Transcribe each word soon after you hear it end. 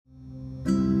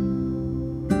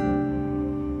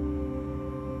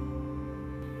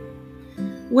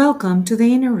Welcome to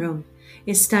the Inner Room,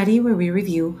 a study where we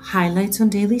review highlights on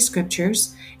daily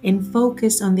scriptures and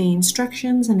focus on the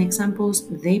instructions and examples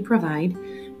they provide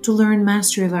to learn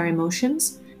mastery of our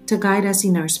emotions, to guide us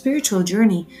in our spiritual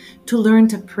journey, to learn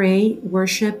to pray,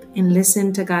 worship, and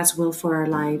listen to God's will for our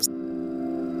lives.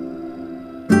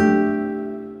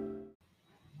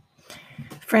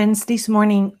 Friends, this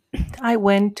morning I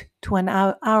went to an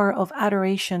hour of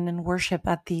adoration and worship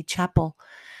at the chapel.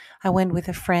 I went with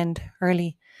a friend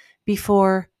early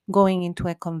before going into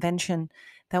a convention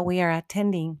that we are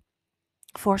attending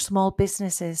for small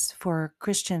businesses, for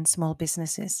Christian small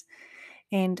businesses.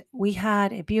 And we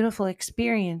had a beautiful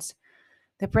experience.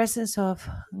 The presence of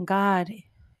God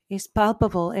is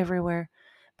palpable everywhere,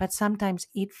 but sometimes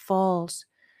it falls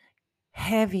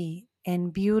heavy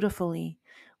and beautifully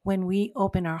when we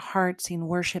open our hearts in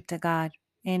worship to God.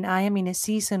 And I am in a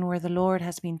season where the Lord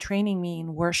has been training me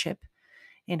in worship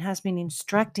and has been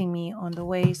instructing me on the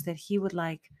ways that He would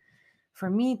like for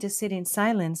me to sit in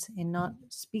silence and not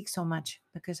speak so much,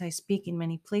 because I speak in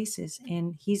many places,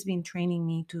 and He's been training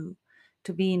me to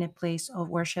be in a place of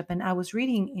worship. And I was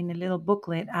reading in a little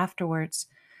booklet afterwards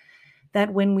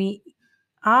that when we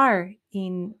are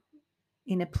in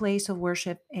a place of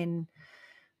worship and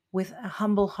with a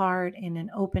humble heart and an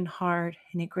open heart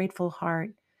and a grateful heart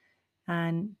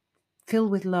and filled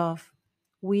with love,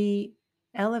 we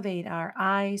elevate our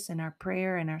eyes and our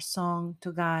prayer and our song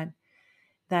to God,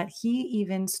 that He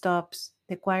even stops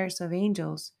the choirs of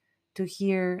angels to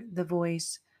hear the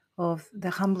voice of the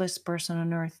humblest person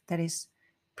on earth that is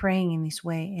praying in this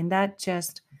way. And that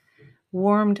just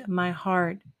warmed my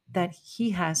heart, that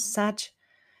He has such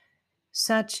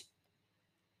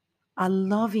a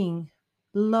loving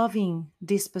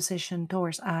disposition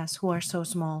towards us who are so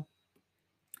small.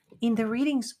 In the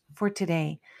readings for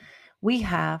today, we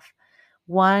have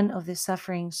one of the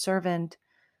suffering servant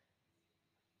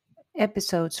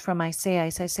episodes from Isaiah.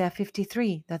 It's Isaiah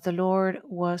 53, that the Lord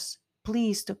was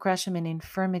pleased to crush him in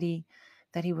infirmity,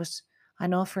 that he was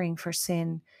an offering for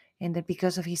sin, and that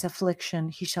because of his affliction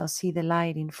he shall see the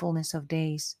light in fullness of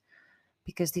days,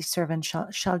 because this servant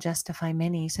shall justify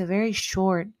many. It's a very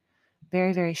short,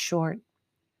 very short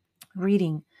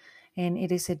reading, and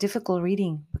it is a difficult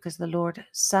reading because the Lord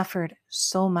suffered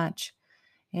so much,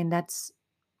 and that's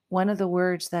one of the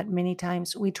words that many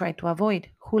times we try to avoid.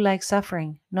 Who likes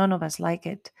suffering? None of us like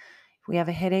it. If we have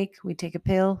a headache, we take a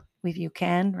pill if you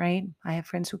can, right? I have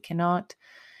friends who cannot.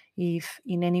 If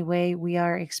in any way we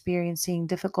are experiencing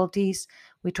difficulties,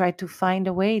 we try to find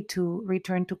a way to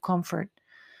return to comfort.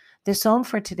 The psalm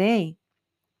for today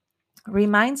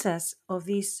reminds us of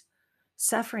this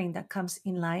suffering that comes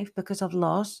in life because of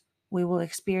loss. We will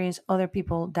experience other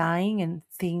people dying and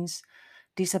things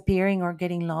disappearing or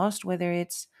getting lost, whether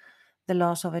it's the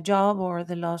loss of a job or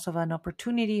the loss of an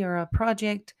opportunity or a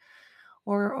project,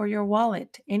 or your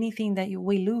wallet. Anything that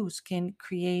we lose can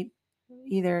create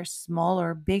either small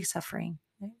or big suffering,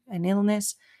 an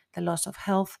illness, the loss of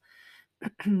health,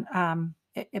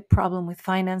 a problem with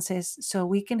finances. So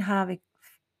we can have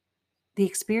the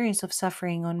experience of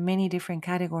suffering on many different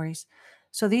categories.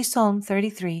 So this Psalm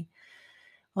 33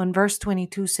 on verse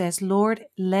 22 says, Lord,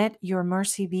 let your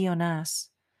mercy be on us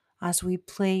as we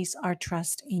place our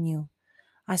trust in you.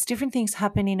 As different things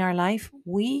happen in our life,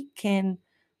 we can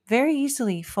very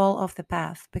easily fall off the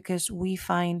path because we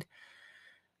find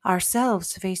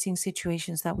ourselves facing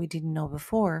situations that we didn't know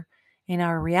before, and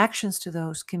our reactions to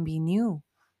those can be new.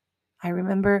 I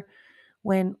remember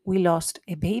when we lost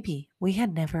a baby, we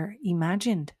had never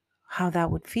imagined how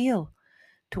that would feel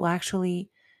to actually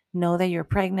know that you're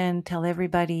pregnant, tell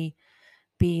everybody,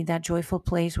 be that joyful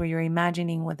place where you're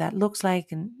imagining what that looks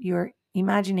like, and you're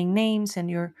imagining names, and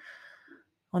you're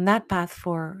on that path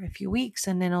for a few weeks,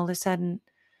 and then all of a sudden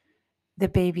the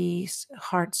baby's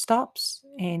heart stops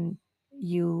and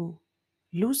you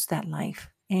lose that life.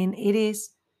 And it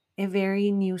is a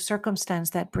very new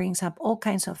circumstance that brings up all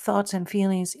kinds of thoughts and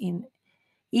feelings in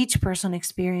each person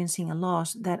experiencing a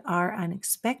loss that are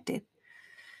unexpected.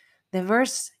 The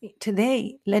verse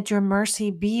today, let your mercy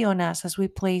be on us as we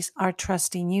place our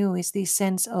trust in you, is this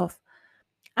sense of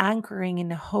anchoring in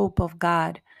the hope of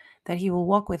God, that He will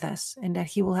walk with us and that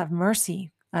He will have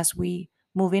mercy as we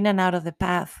move in and out of the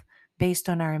path based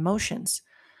on our emotions.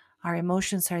 Our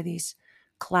emotions are these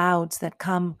clouds that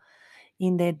come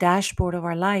in the dashboard of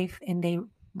our life, and they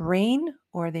rain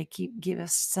or they give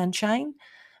us sunshine,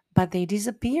 but they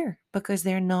disappear because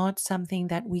they're not something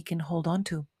that we can hold on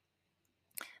to.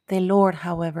 The Lord,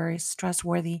 however, is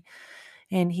trustworthy,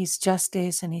 and His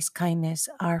justice and His kindness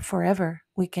are forever.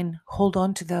 We can hold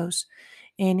on to those.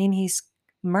 And in His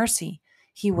mercy,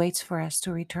 He waits for us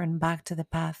to return back to the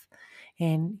path.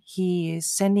 and He is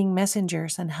sending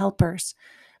messengers and helpers.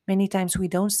 Many times we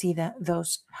don't see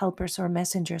those helpers or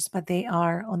messengers, but they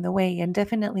are on the way. And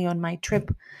definitely on my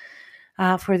trip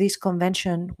for this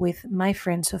convention with my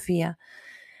friend Sophia,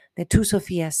 the two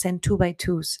Sophias sent two by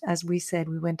twos. As we said,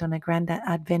 we went on a grand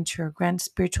adventure, grand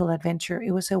spiritual adventure.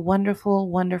 It was a wonderful,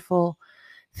 wonderful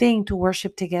thing to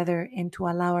worship together and to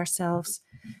allow ourselves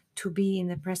to be in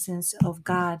the presence of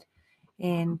God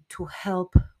and to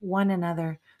help one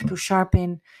another, to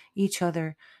sharpen each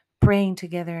other, praying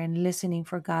together and listening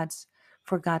for God's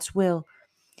will.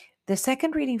 The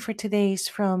second reading for today is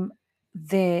from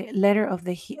the letter of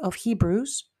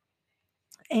Hebrews,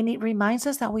 and it reminds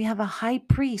us that we have a high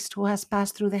priest who has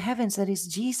passed through the heavens, that is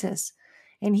Jesus.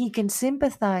 And he can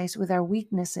sympathize with our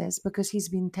weaknesses because he's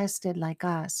been tested like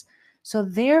us. So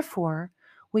therefore,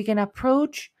 we can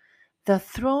approach the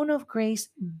throne of grace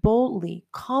boldly,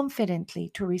 confidently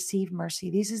to receive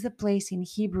mercy. This is the place in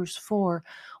Hebrews 4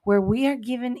 where we are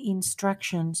given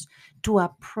instructions to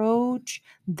approach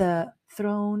the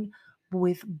throne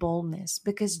with boldness,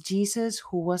 because Jesus,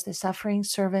 who was the suffering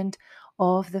servant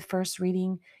of the first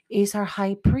reading, is our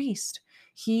high priest.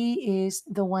 He is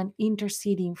the one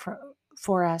interceding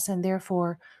for us, and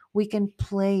therefore we can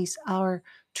place our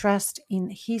trust in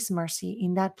his mercy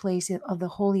in that place of the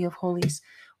Holy of Holies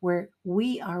where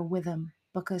we are with him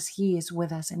because he is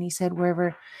with us. And he said,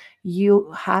 wherever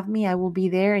you have me, I will be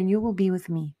there and you will be with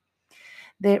me.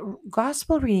 The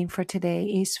gospel reading for today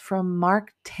is from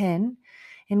Mark 10,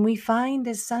 and we find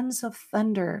the sons of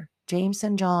thunder, James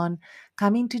and John,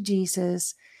 coming to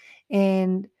Jesus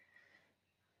and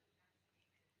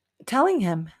telling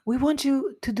him, we want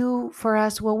you to do for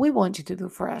us what we want you to do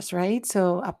for us, right?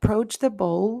 So approach the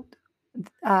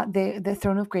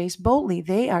throne of grace boldly.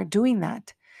 They are doing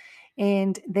that.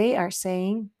 And they are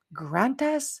saying, grant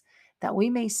us that we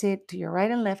may sit to your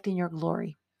right and left in your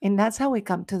glory. And that's how we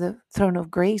come to the throne of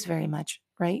grace very much,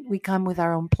 right? We come with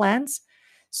our own plans,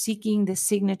 seeking the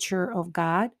signature of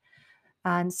God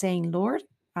and saying, Lord,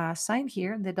 sign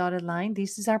here, the dotted line.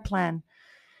 This is our plan.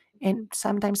 And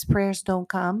sometimes prayers don't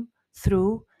come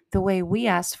through the way we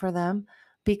ask for them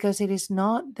because it is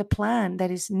not the plan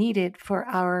that is needed for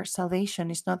our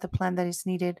salvation. It's not the plan that is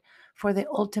needed for the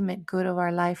ultimate good of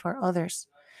our life or others.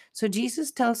 So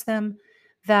Jesus tells them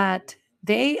that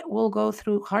they will go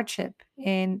through hardship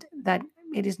and that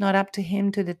it is not up to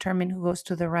him to determine who goes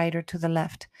to the right or to the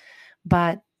left.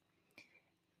 But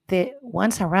the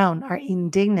ones around are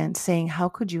indignant, saying, how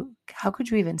could you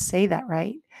even say that,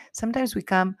 right? Sometimes we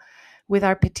come with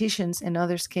our petitions and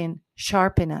others can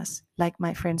sharpen us, like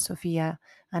my friend Sophia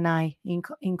and I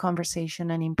in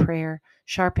conversation and in prayer,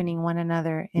 sharpening one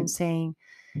another and saying,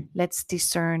 let's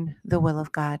discern the will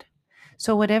of God.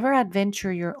 So whatever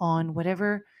adventure you're on,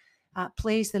 whatever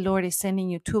place the Lord is sending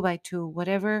you two by two,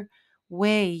 whatever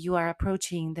way you are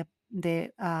approaching the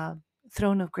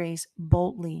throne of grace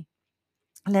boldly,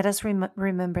 let us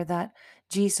remember that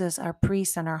Jesus, our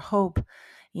priest and our hope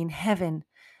in heaven,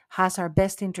 has our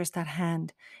best interest at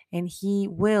hand, and he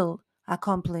will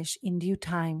accomplish in due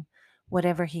time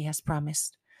whatever he has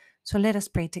promised. So let us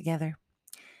pray together.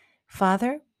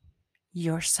 Father,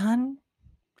 your Son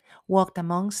walked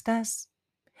amongst us,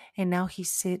 and now he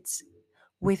sits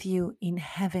with you in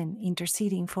heaven,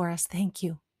 interceding for us. Thank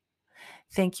you.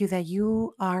 Thank you that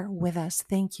you are with us.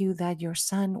 Thank you that your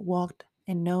Son walked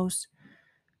and knows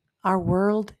our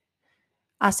world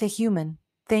as a human.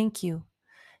 Thank you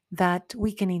that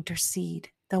we can intercede,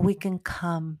 that we can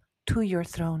come to your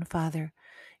throne, Father.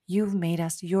 You've made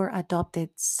us your adopted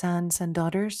sons and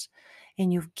daughters,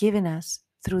 and you've given us,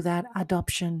 through that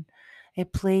adoption, a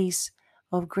place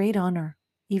of great honor,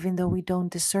 even though we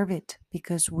don't deserve it,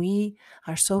 because we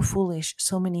are so foolish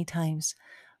so many times.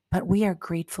 But we are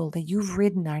grateful that you've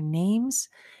written our names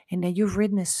and that you've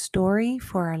written a story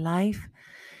for our life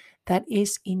that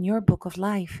is in your book of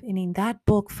life. And in that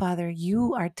book, Father,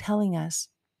 you are telling us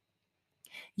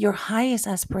your highest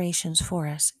aspirations for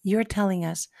us. You're telling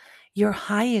us your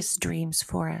highest dreams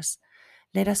for us.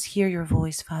 Let us hear your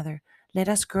voice, Father. Let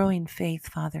us grow in faith,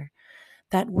 Father,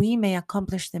 that we may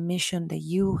accomplish the mission that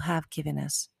you have given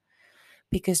us.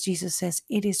 Because Jesus says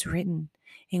it is written,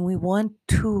 and we want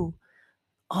to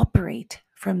operate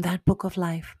from that book of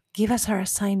life. Give us our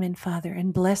assignment, Father,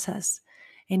 and bless us.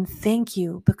 And thank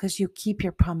you because you keep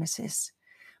your promises.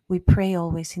 We pray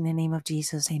always in the name of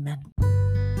Jesus. Amen.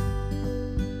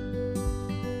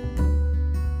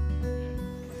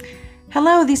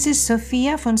 Hello, this is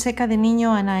Sofia Fonseca de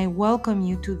Niño, and I welcome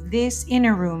you to this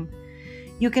Inner Room.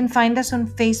 You can find us on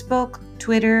Facebook,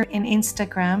 Twitter, and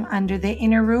Instagram under the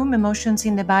Inner Room, Emotions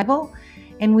in the Bible,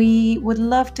 and we would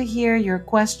love to hear your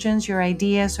questions, your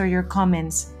ideas, or your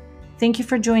comments. Thank you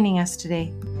for joining us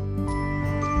today.